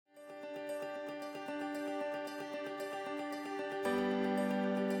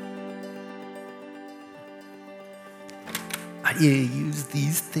How do you use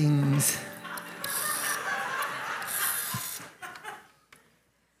these things?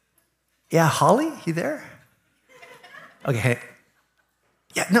 Yeah, Holly, you there? Okay, hey.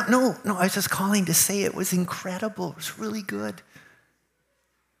 Yeah, no, I was just calling to say it was incredible. It was really good.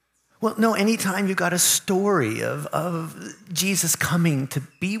 Well, no, anytime you got a story of Jesus coming to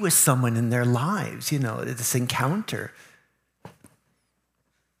be with someone in their lives, this encounter.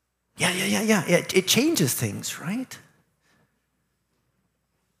 Yeah. It changes things, right?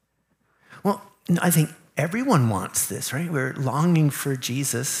 Well, I think everyone wants this, right? We're longing for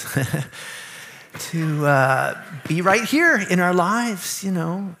Jesus to be right here in our lives, in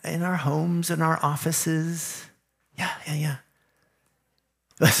our homes, in our offices. Yeah.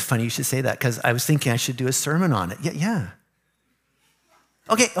 That's funny you should say that, because I was thinking I should do a sermon on it. Yeah.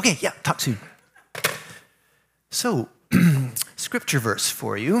 Okay, yeah, talk soon. So, scripture verse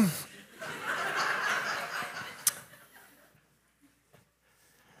for you.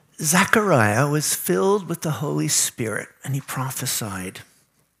 Zechariah was filled with the Holy Spirit, and he prophesied.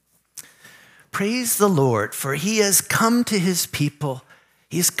 Praise the Lord, for he has come to his people.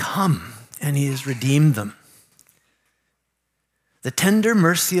 He has come, and he has redeemed them. The tender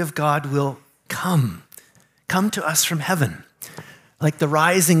mercy of God will come to us from heaven, like the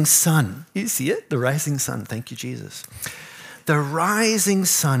rising sun. You see it? The rising sun. Thank you, Jesus. The rising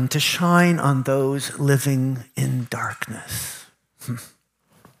sun to shine on those living in darkness.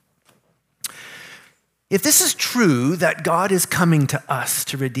 If this is true, that God is coming to us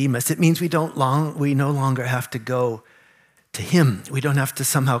to redeem us, it means we no longer have to go to him. We don't have to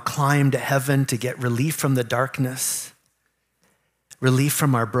somehow climb to heaven to get relief from the darkness, relief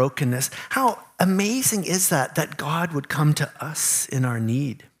from our brokenness. How amazing is that God would come to us in our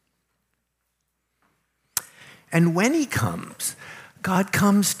need? And when he comes, God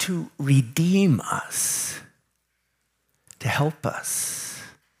comes to redeem us, to help us,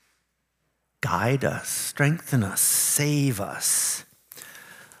 guide us, strengthen us, save us,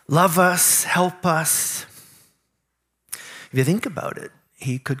 love us, help us. If you think about it,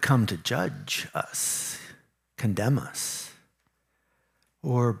 he could come to judge us, condemn us,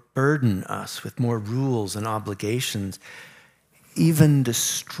 or burden us with more rules and obligations, even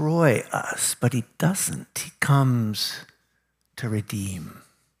destroy us. But he doesn't. He comes to redeem,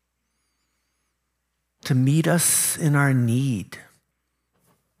 to meet us in our need,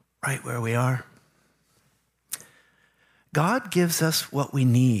 right where we are. God gives us what we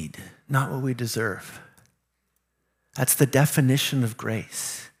need, not what we deserve. That's the definition of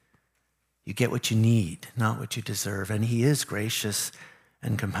grace. You get what you need, not what you deserve. And he is gracious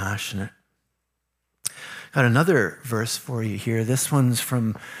and compassionate. Got another verse for you here. This one's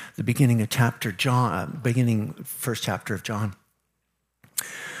from the beginning of first chapter of John.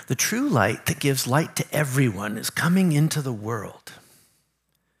 The true light that gives light to everyone is coming into the world.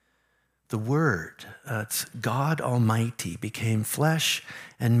 The Word, it's God Almighty, became flesh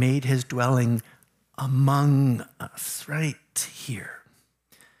and made his dwelling among us, right here.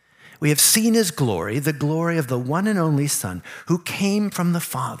 We have seen his glory, the glory of the one and only Son, who came from the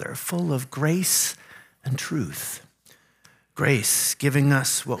Father, full of grace and truth. Grace giving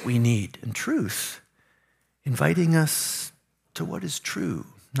us what we need, and truth inviting us to what is true,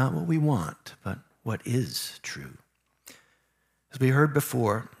 not what we want, but what is true. As we heard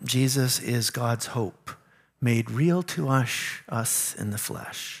before, Jesus is God's hope, made real to us in the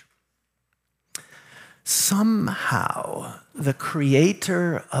flesh. Somehow, the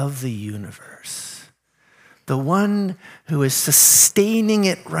creator of the universe, the one who is sustaining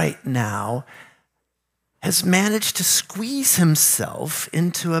it right now, has managed to squeeze himself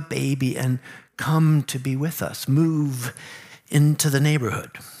into a baby and come to be with us, move into the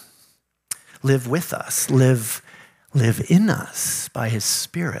neighborhood, live with us, live in us by his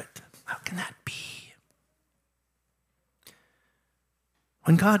Spirit. How can that be?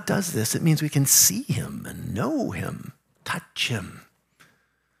 When God does this, it means we can see him and know him, touch him,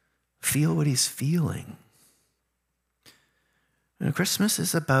 feel what he's feeling. And Christmas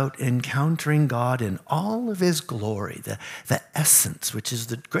is about encountering God in all of his glory, the essence, which is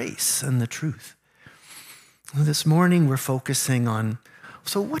the grace and the truth. This morning we're focusing on,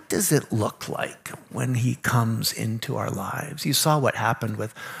 so what does it look like when he comes into our lives? You saw what happened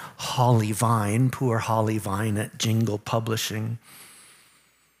with Holly Vine, poor Holly Vine at Jingle Publishing.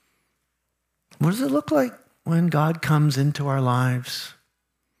 What does it look like when God comes into our lives,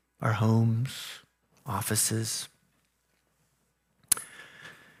 our homes, offices?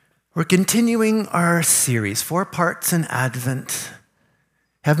 We're continuing our series, 4 parts in Advent,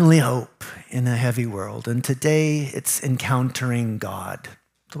 Heavenly Hope in a Heavy World. And today it's encountering God,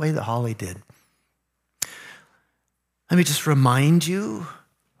 the way that Holly did. Let me just remind you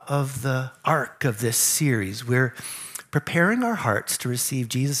of the arc of this series. We're preparing our hearts to receive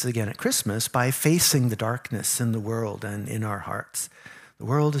Jesus again at Christmas by facing the darkness in the world and in our hearts. The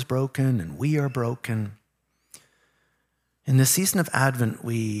world is broken and we are broken. In the season of Advent,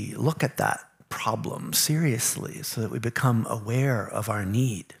 we look at that problem seriously so that we become aware of our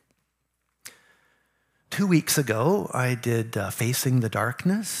need. 2 weeks ago, I did Facing the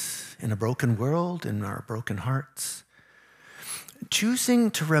Darkness in a Broken World, in our broken hearts.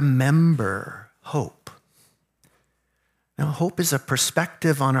 Choosing to remember hope. Now, hope is a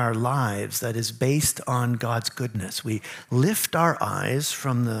perspective on our lives that is based on God's goodness. We lift our eyes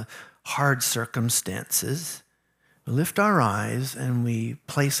from the hard circumstances. We lift our eyes and we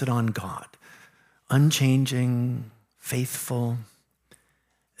place it on God. Unchanging, faithful.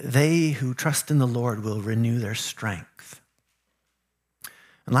 They who trust in the Lord will renew their strength.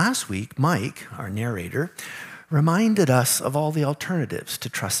 And last week, Mike, our narrator, reminded us of all the alternatives to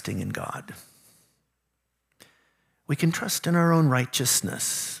trusting in God. We can trust in our own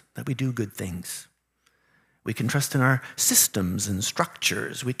righteousness, that we do good things. We can trust in our systems and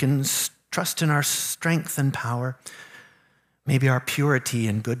structures. We can trust in our strength and power, maybe our purity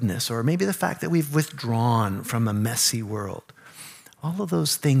and goodness, or maybe the fact that we've withdrawn from a messy world. All of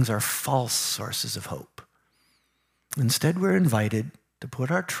those things are false sources of hope. Instead, we're invited to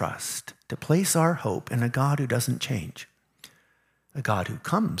put our trust, to place our hope in a God who doesn't change, a God who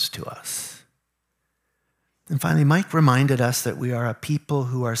comes to us. And finally, Mike reminded us that we are a people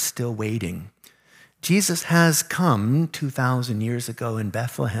who are still waiting. Jesus has come 2,000 years ago in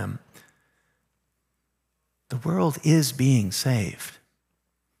Bethlehem. The world is being saved.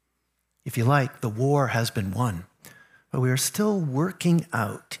 If you like, the war has been won, but we are still working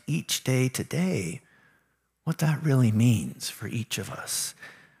out each day today what that really means for each of us.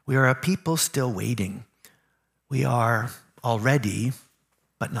 We are a people still waiting. We are already,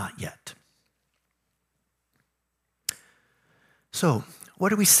 but not yet. So,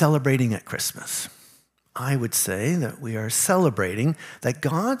 what are we celebrating at Christmas? I would say that we are celebrating that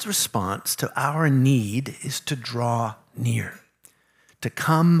God's response to our need is to draw near, to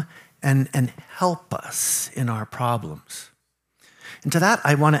come and help us in our problems. And to that,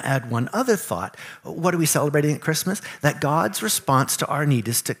 I want to add one other thought. What are we celebrating at Christmas? That God's response to our need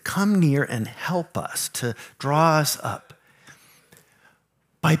is to come near and help us, to draw us up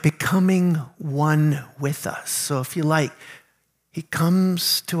by becoming one with us. So if you like, he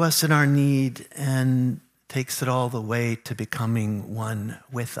comes to us in our need and takes it all the way to becoming one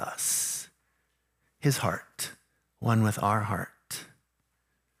with us. His heart, one with our heart.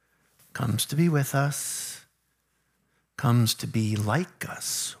 Comes to be with us. Comes to be like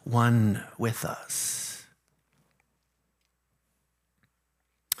us, one with us.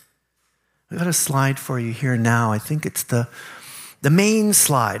 We've got a slide for you here now. I think it's the main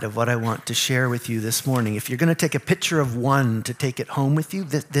slide of what I want to share with you this morning. If you're going to take a picture of one to take it home with you,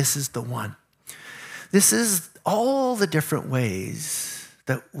 this is the one. This is all the different ways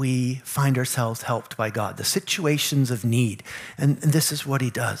that we find ourselves helped by God, the situations of need. And this is what he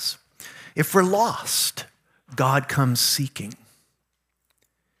does. If we're lost, God comes seeking.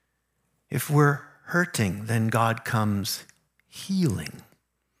 If we're hurting, then God comes healing.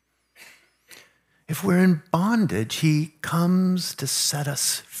 If we're in bondage, he comes to set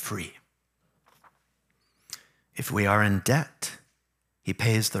us free. If we are in debt, he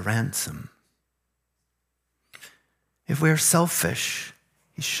pays the ransom. If we're selfish,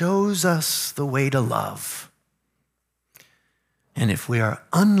 he shows us the way to love. And if we are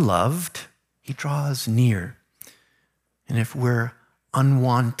unloved, he draws near. And if we're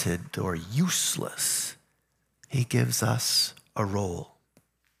unwanted or useless, he gives us a role.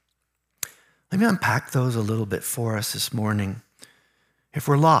 Let me unpack those a little bit for us this morning. If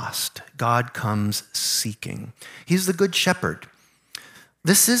we're lost, God comes seeking. He's the good shepherd.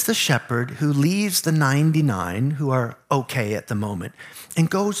 This is the shepherd who leaves the 99 who are okay at the moment and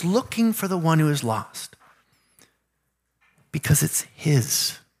goes looking for the one who is lost because it's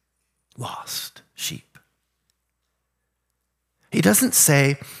his lost sheep. He doesn't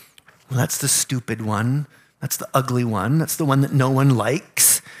say, well, that's the stupid one, that's the ugly one, that's the one that no one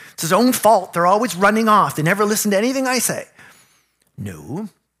likes. It's his own fault. They're always running off. They never listen to anything I say. No,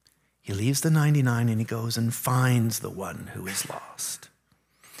 he leaves the 99 and he goes and finds the one who is lost.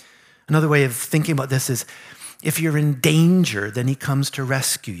 Another way of thinking about this is if you're in danger, then he comes to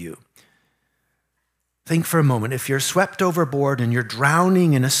rescue you. Think for a moment. If you're swept overboard and you're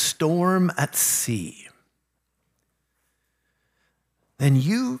drowning in a storm at sea, then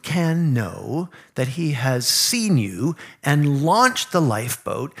you can know that he has seen you and launched the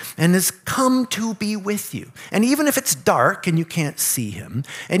lifeboat and has come to be with you. And even if it's dark and you can't see him,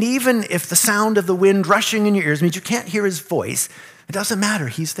 and even if the sound of the wind rushing in your ears means you can't hear his voice, it doesn't matter.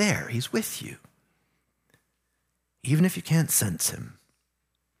 He's there. He's with you. Even if you can't sense him.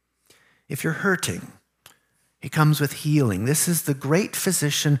 If you're hurting, he comes with healing. This is the great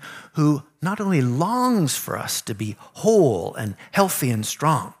physician who not only longs for us to be whole and healthy and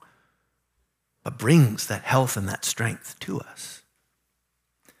strong, but brings that health and that strength to us.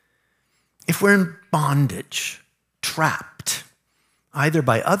 If we're in bondage, trapped, either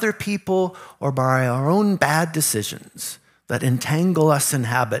by other people or by our own bad decisions that entangle us in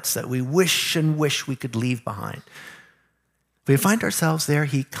habits that we wish and wish we could leave behind, if we find ourselves there,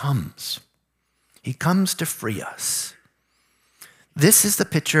 he comes. He comes to free us. This is the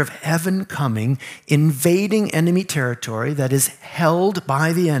picture of heaven coming, invading enemy territory that is held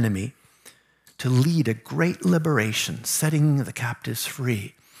by the enemy to lead a great liberation, setting the captives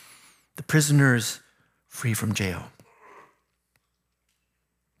free, the prisoners free from jail.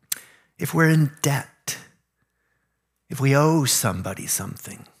 If we're in debt, if we owe somebody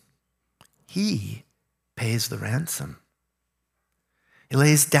something, he pays the ransom. He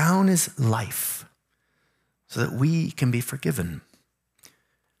lays down his life so that we can be forgiven,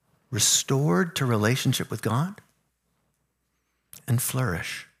 restored to relationship with God, and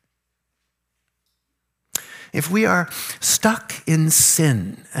flourish. If we are stuck in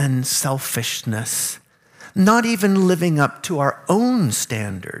sin and selfishness, not even living up to our own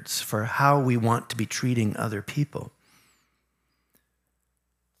standards for how we want to be treating other people,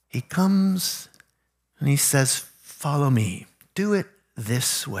 he comes and he says, follow me. Do it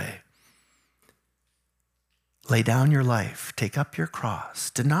this way. Lay down your life, take up your cross,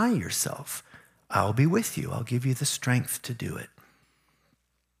 deny yourself. I'll be with you. I'll give you the strength to do it.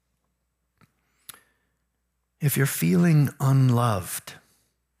 If you're feeling unloved,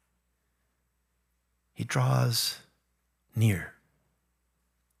 he draws near.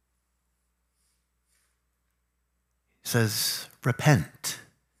 He says, repent.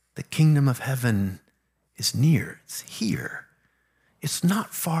 The kingdom of heaven is near. It's here. It's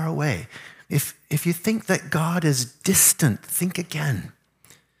not far away. If you think that God is distant, think again.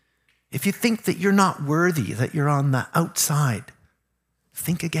 If you think that you're not worthy, that you're on the outside,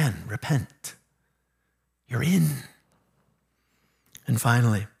 think again, repent. You're in. And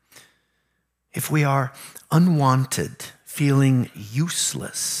finally, if we are unwanted, feeling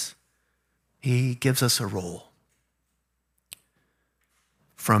useless, he gives us a role.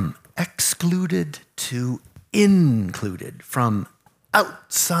 From excluded to included, from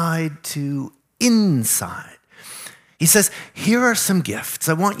outside to inside. He says, here are some gifts.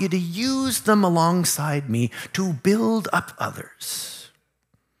 I want you to use them alongside me to build up others.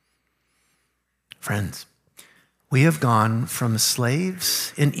 Friends, we have gone from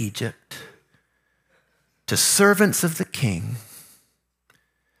slaves in Egypt to servants of the king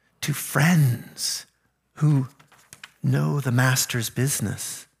to friends who know the master's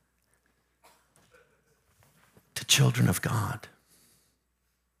business to children of God.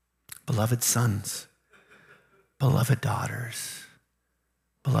 Beloved sons, beloved daughters,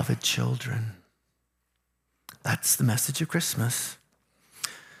 beloved children. That's the message of Christmas.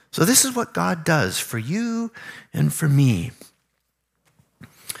 So this is what God does for you and for me.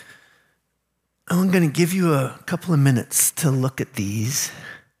 I'm going to give you a couple of minutes to look at these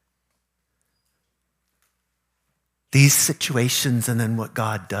situations and then what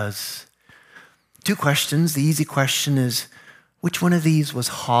God does. 2 questions. The easy question is, which one of these was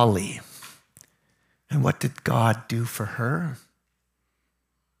Holly? And what did God do for her?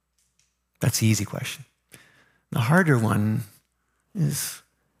 That's the easy question. The harder one is,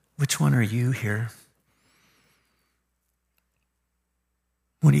 which one are you here?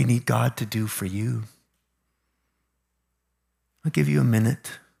 What do you need God to do for you? I'll give you a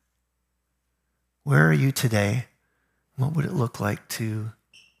minute. Where are you today? What would it look like to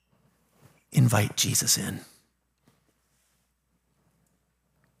invite Jesus in?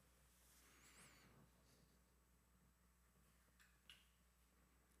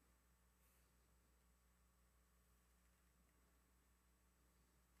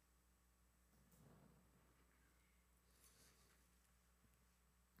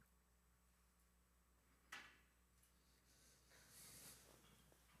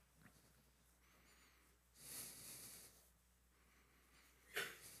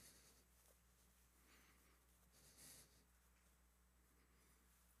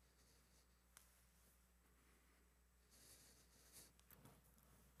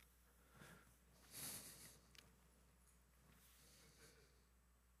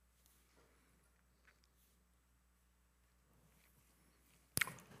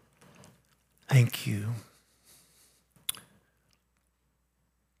 Thank you.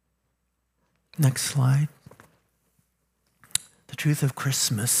 Next slide. The truth of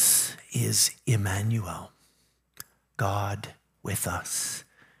Christmas is Emmanuel, God with us.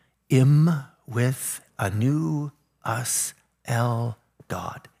 With a new us, El,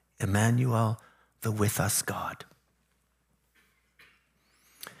 God. Emmanuel, the with us God.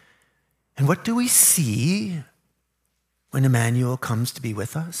 And what do we see when Emmanuel comes to be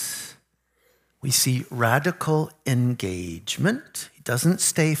with us? We see radical engagement. He doesn't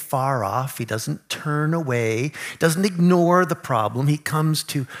stay far off. He doesn't turn away. He doesn't ignore the problem. He comes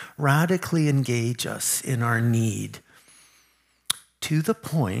to radically engage us in our need to the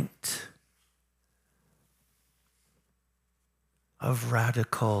point of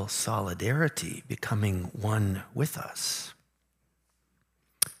radical solidarity, becoming one with us,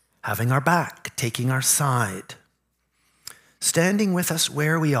 having our back, taking our side, standing with us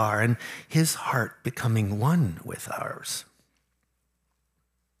where we are, and his heart becoming one with ours.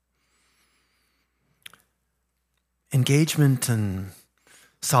 Engagement and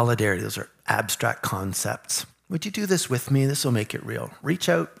solidarity, those are abstract concepts. Would you do this with me? This will make it real. Reach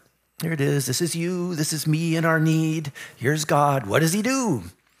out. Here it is. This is you. This is me in our need. Here's God. What does he do?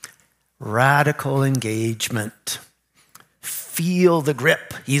 Radical engagement. Feel the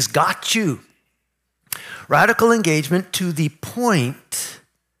grip. He's got you. Radical engagement to the point.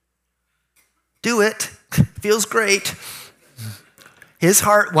 Do it. Feels great. His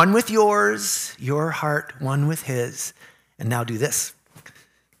heart one with yours. Your heart one with his. And now do this.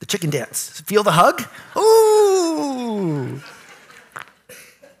 The chicken dance. Feel the hug? Ooh!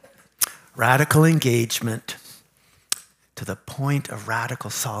 Radical engagement to the point of radical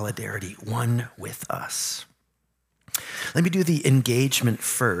solidarity, one with us. Let me do the engagement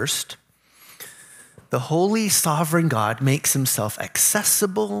first. The holy sovereign God makes himself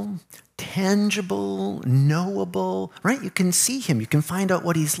accessible, tangible, knowable, right? You can see him. You can find out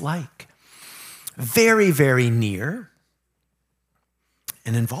what he's like. Very, very near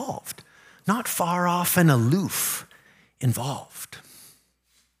and involved. Not far off and aloof, involved.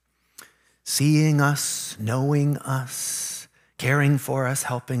 Seeing us, knowing us, caring for us,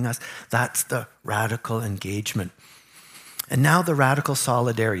 helping us. That's the radical engagement. And now the radical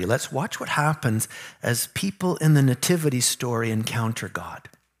solidarity. Let's watch what happens as people in the nativity story encounter God.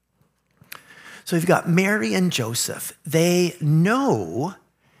 So you've got Mary and Joseph. They know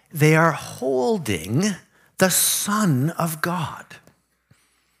they are holding the Son of God.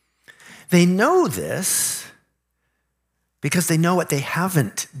 They know this because they know what they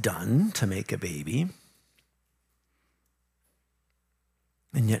haven't done to make a baby.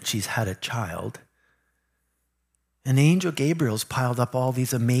 And yet she's had a child. And Angel Gabriel's piled up all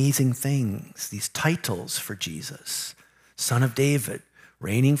these amazing things, these titles for Jesus. Son of David,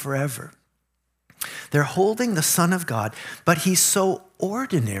 reigning forever. They're holding the Son of God, but he's so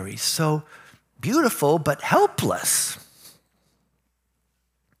ordinary, so beautiful, but helpless.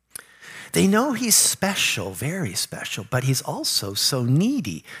 They know he's special, very special, but he's also so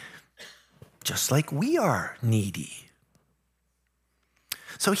needy, just like we are needy.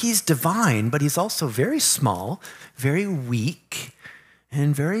 So he's divine, but he's also very small, very weak,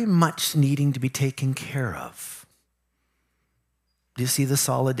 and very much needing to be taken care of. Do you see the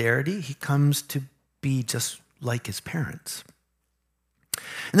solidarity? He comes to be just like his parents.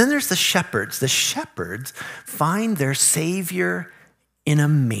 And then there's the shepherds. The shepherds find their Savior in a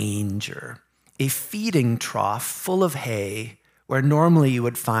manger, a feeding trough full of hay, where normally you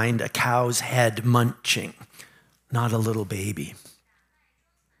would find a cow's head munching, not a little baby.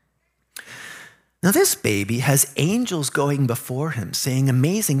 Now this baby has angels going before him, saying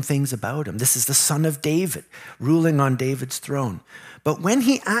amazing things about him. This is the Son of David, ruling on David's throne. But when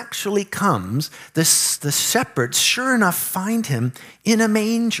he actually comes, the shepherds, sure enough, find him in a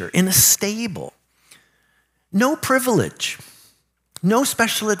manger, in a stable. No privilege, no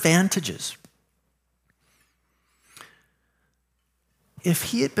special advantages. If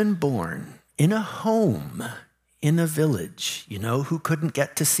he had been born in a home, in a village, you know who couldn't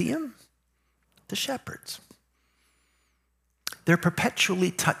get to see him? The shepherds. They're perpetually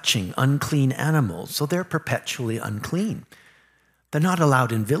touching unclean animals, so they're perpetually unclean. They're not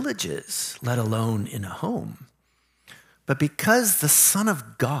allowed in villages, let alone in a home. But because the Son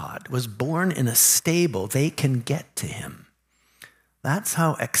of God was born in a stable, they can get to him. That's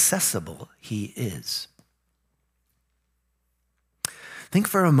how accessible he is. Think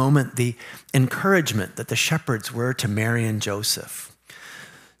for a moment the encouragement that the shepherds were to Mary and Joseph.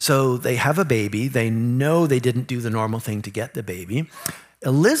 So they have a baby. They know they didn't do the normal thing to get the baby.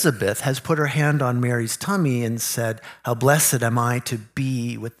 Elizabeth has put her hand on Mary's tummy and said, "How blessed am I to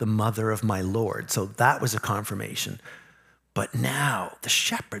be with the mother of my Lord." So that was a confirmation. But now the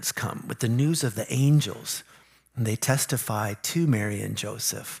shepherds come with the news of the angels, and they testify to Mary and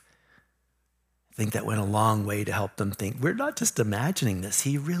Joseph. I think that went a long way to help them think, we're not just imagining this.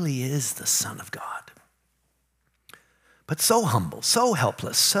 He really is the Son of God. But so humble, so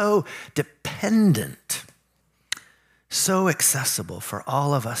helpless, so dependent, so accessible for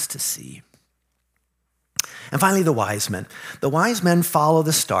all of us to see. And finally, the wise men. The wise men follow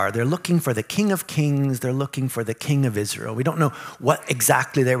the star. They're looking for the King of Kings. They're looking for the King of Israel. We don't know what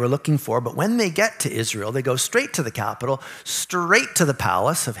exactly they were looking for, but when they get to Israel, they go straight to the capital, straight to the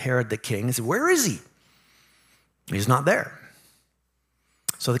palace of Herod the king, and say, "Where is he?" He's not there.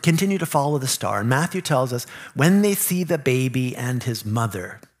 So they continue to follow the star. And Matthew tells us, when they see the baby and his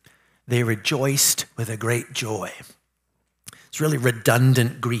mother, they rejoiced with a great joy. It's really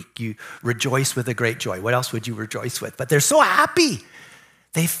redundant Greek. You rejoice with a great joy. What else would you rejoice with? But they're so happy.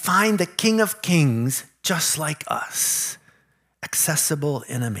 They find the King of Kings just like us, accessible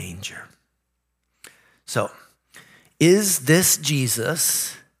in a manger. So, is this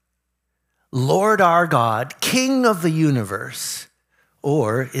Jesus, Lord our God, King of the universe,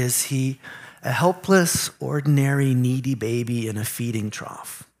 or is he a helpless, ordinary, needy baby in a feeding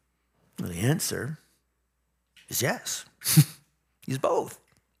trough? Well, the answer is yes. He's both.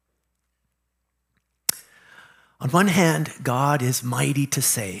 On one hand, God is mighty to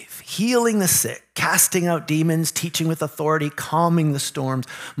save, healing the sick, casting out demons, teaching with authority, calming the storms,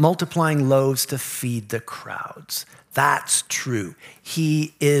 multiplying loaves to feed the crowds. That's true.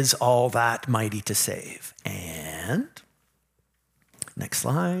 He is all that mighty to save. And, next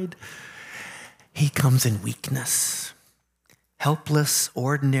slide, he comes in weakness, helpless,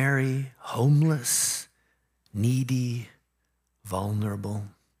 ordinary, homeless, needy, vulnerable.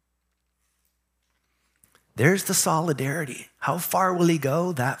 There's the solidarity. How far will he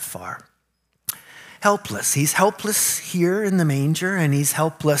go? That far. Helpless. He's helpless here in the manger, and he's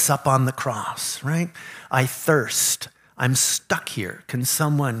helpless up on the cross, right? I thirst. I'm stuck here. Can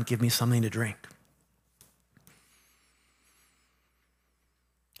someone give me something to drink?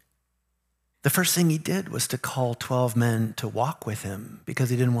 The first thing he did was to call 12 men to walk with him because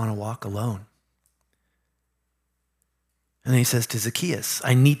he didn't want to walk alone. And then he says to Zacchaeus,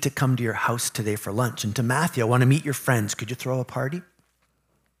 "I need to come to your house today for lunch." And to Matthew, "I want to meet your friends. Could you throw a party?"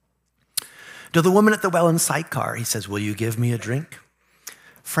 To the woman at the well in Sychar, he says, "Will you give me a drink?"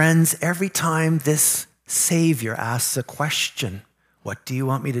 Friends, every time this Savior asks a question, "What do you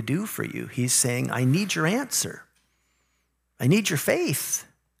want me to do for you?" he's saying, "I need your answer. I need your faith."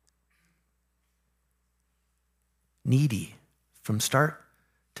 Needy from start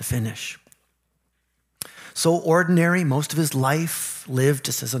to finish. So ordinary, most of his life lived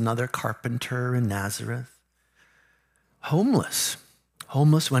just as another carpenter in Nazareth. Homeless.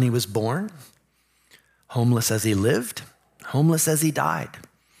 Homeless when he was born. Homeless as he lived. Homeless as he died.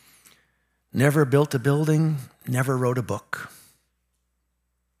 Never built a building. Never wrote a book.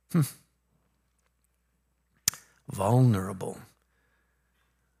 Vulnerable.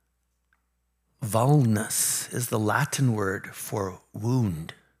 Vulnus is the Latin word for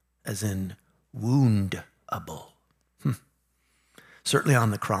wound, as in woundable. Certainly on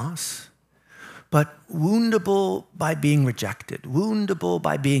the cross, but woundable by being rejected, woundable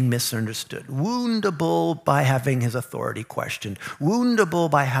by being misunderstood, woundable by having his authority questioned, woundable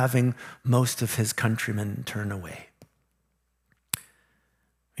by having most of his countrymen turn away.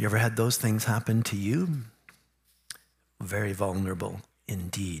 You ever had those things happen to you? Very vulnerable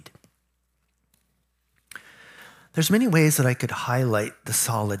indeed. There's many ways that I could highlight the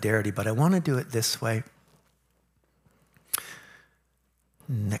solidarity, but I want to do it this way.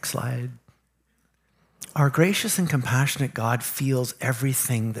 Next slide. Our gracious and compassionate God feels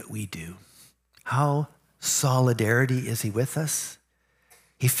everything that we do. How solidarity is he with us?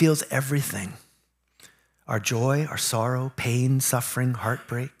 He feels everything. Our joy, our sorrow, pain, suffering,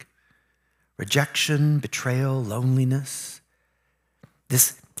 heartbreak, rejection, betrayal, loneliness.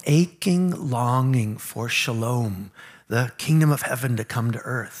 This aching longing for shalom, the kingdom of heaven to come to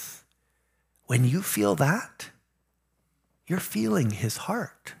earth. When you feel that, you're feeling his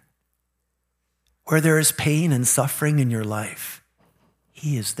heart. Where there is pain and suffering in your life,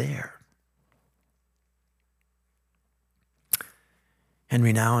 he is there.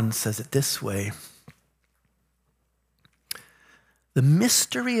 Henry Nouwen says it this way: the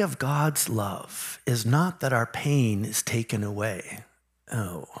mystery of God's love is not that our pain is taken away,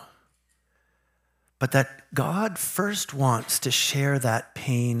 but that God first wants to share that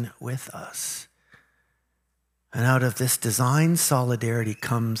pain with us. And out of this design solidarity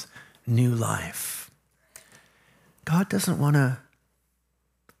comes new life. God doesn't want to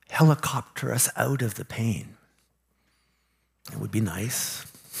helicopter us out of the pain. It would be nice.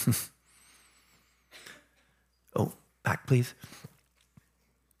 Oh, back please.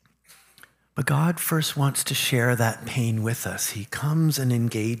 But God first wants to share that pain with us. He comes and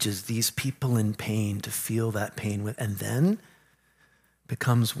engages these people in pain to feel that pain with, and then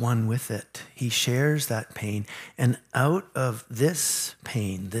becomes one with it. He shares that pain, and out of this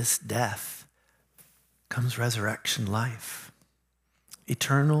pain, this death, comes resurrection life.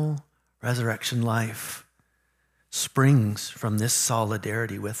 Eternal resurrection life springs from this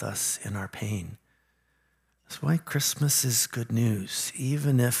solidarity with us in our pain. That's why Christmas is good news.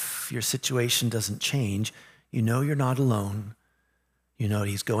 Even if your situation doesn't change, you know you're not alone. You know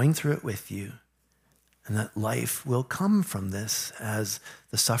He's going through it with you, and that life will come from this as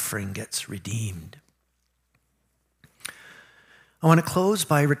the suffering gets redeemed. I want to close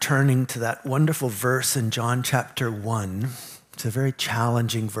by returning to that wonderful verse in John chapter 1. It's a very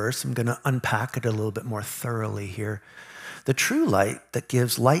challenging verse. I'm going to unpack it a little bit more thoroughly here. The true light that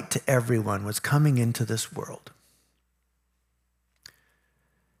gives light to everyone was coming into this world.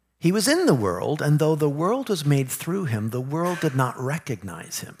 He was in the world, and though the world was made through him, the world did not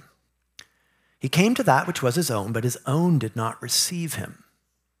recognize him. He came to that which was his own, but his own did not receive him.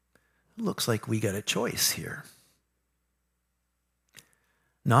 It looks like we got a choice here.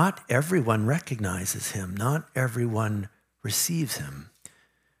 Not everyone recognizes him. Not everyone receives him.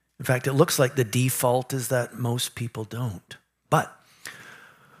 In fact, it looks like the default is that most people don't. But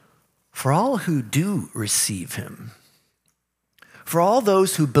for all who do receive him, for all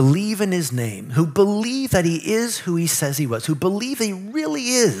those who believe in his name, who believe that he is who he says he was, who believe he really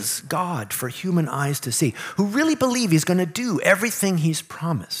is God for human eyes to see, who really believe he's going to do everything he's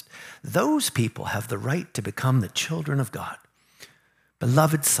promised, those people have the right to become the children of God.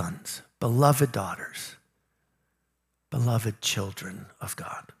 Beloved sons, beloved daughters, beloved children of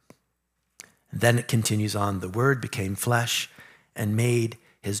God. And then it continues on, the Word became flesh and made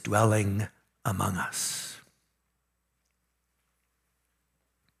his dwelling among us.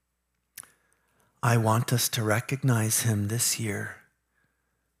 I want us to recognize him this year.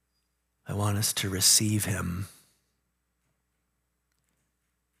 I want us to receive him.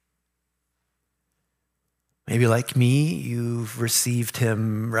 Maybe like me, you've received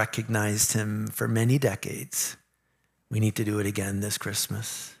him, recognized him for many decades. We need to do it again this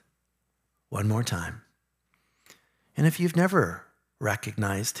Christmas. One more time. And if you've never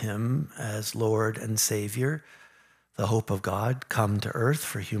recognized him as Lord and Savior, the hope of God come to earth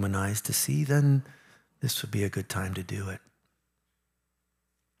for human eyes to see, then this would be a good time to do it.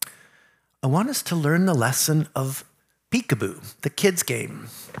 I want us to learn the lesson of peekaboo, the kids' game.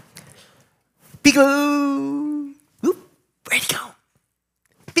 Peekaboo! Whoop, where'd he go?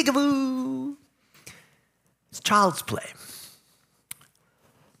 Peekaboo! It's child's play.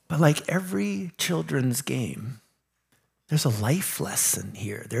 But like every children's game, there's a life lesson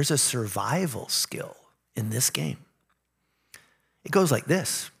here. There's a survival skill in this game. It goes like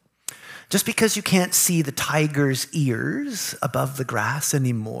this. Just because you can't see the tiger's ears above the grass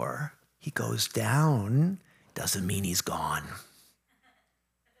anymore, he goes down, doesn't mean he's gone.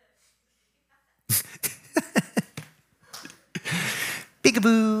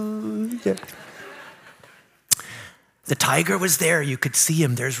 Peekaboo. Yeah. The tiger was there. You could see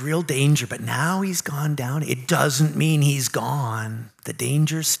him. There's real danger, but now he's gone down. It doesn't mean he's gone. The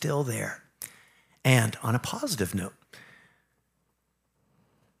danger's still there. And on a positive note,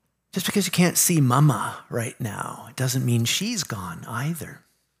 just because you can't see Mama right now, it doesn't mean she's gone either.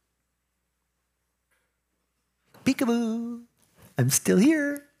 Peekaboo, I'm still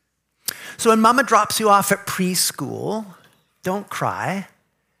here. So when Mama drops you off at preschool, don't cry.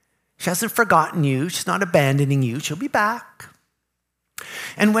 She hasn't forgotten you. She's not abandoning you. She'll be back.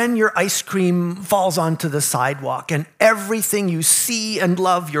 And when your ice cream falls onto the sidewalk and everything you see and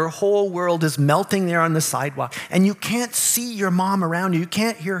love, your whole world is melting there on the sidewalk, and you can't see your mom around you, you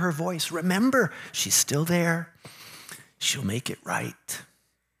can't hear her voice, remember, she's still there. She'll make it right.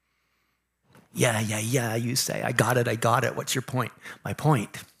 Yeah, you say, I got it. What's your point? My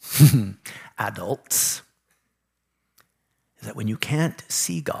point, adults, is that when you can't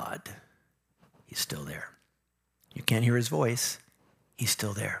see God, he's still there. You can't hear his voice, he's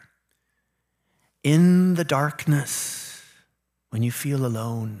still there. In the darkness, when you feel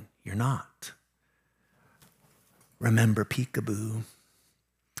alone, you're not. Remember peekaboo.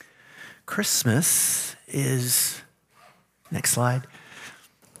 Christmas is, next slide.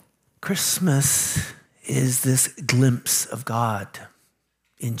 Christmas is this glimpse of God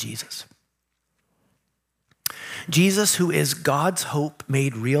in Jesus. Jesus, who is God's hope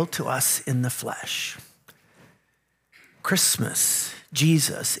made real to us in the flesh. Christmas,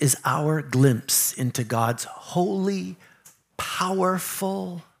 Jesus, is our glimpse into God's holy,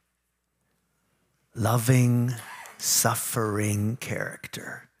 powerful, loving, suffering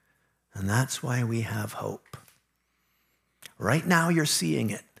character. And that's why we have hope. Right now you're seeing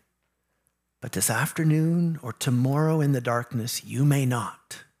it, but this afternoon or tomorrow in the darkness, you may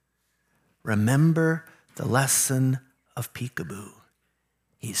not. Remember the lesson of Peekaboo.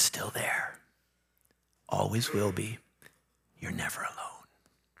 He's still there. Always will be. You're never alone.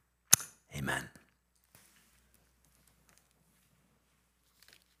 Amen.